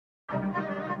Look,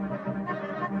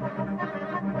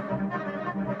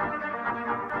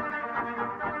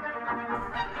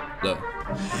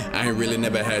 I ain't really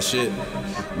never had shit.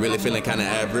 Really feeling kinda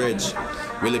average.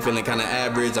 Really feeling kinda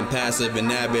average. I'm passive and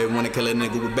avid. Wanna kill a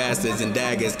nigga with bastards and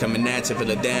daggers. Coming at you for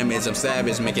the damage. I'm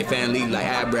savage. Making fan leak like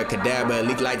abra, kadabra.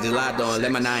 Leak like gelato.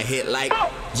 Let my nine hit like,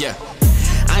 yeah.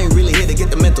 I ain't really here to get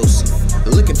the mentos.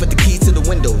 Looking for the keys to the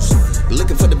windows.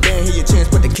 Looking for the band. Hear your chance.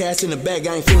 Put the cash in the bag.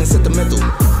 I ain't feeling sentimental.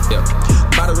 Yeah.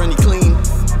 Body running clean.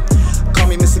 Call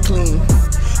me Mr. Clean.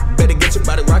 Better get your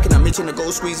body rockin', I'm itching to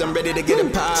go squeeze, I'm ready to get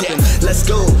it poppin'. Let's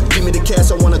go, give me the cash,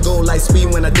 I wanna go like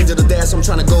speed when I digital dash. I'm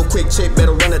tryna go quick, chick,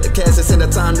 better run at the cash. It's in the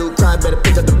time to cry, better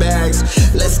pick up the bags.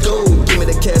 Let's go, give me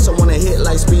the cash, I wanna hit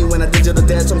like speed when I digital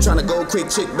dash. I'm tryna go quick,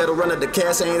 chick, better run at the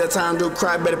cash. Ain't the time to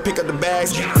cry, better pick up the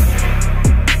bags.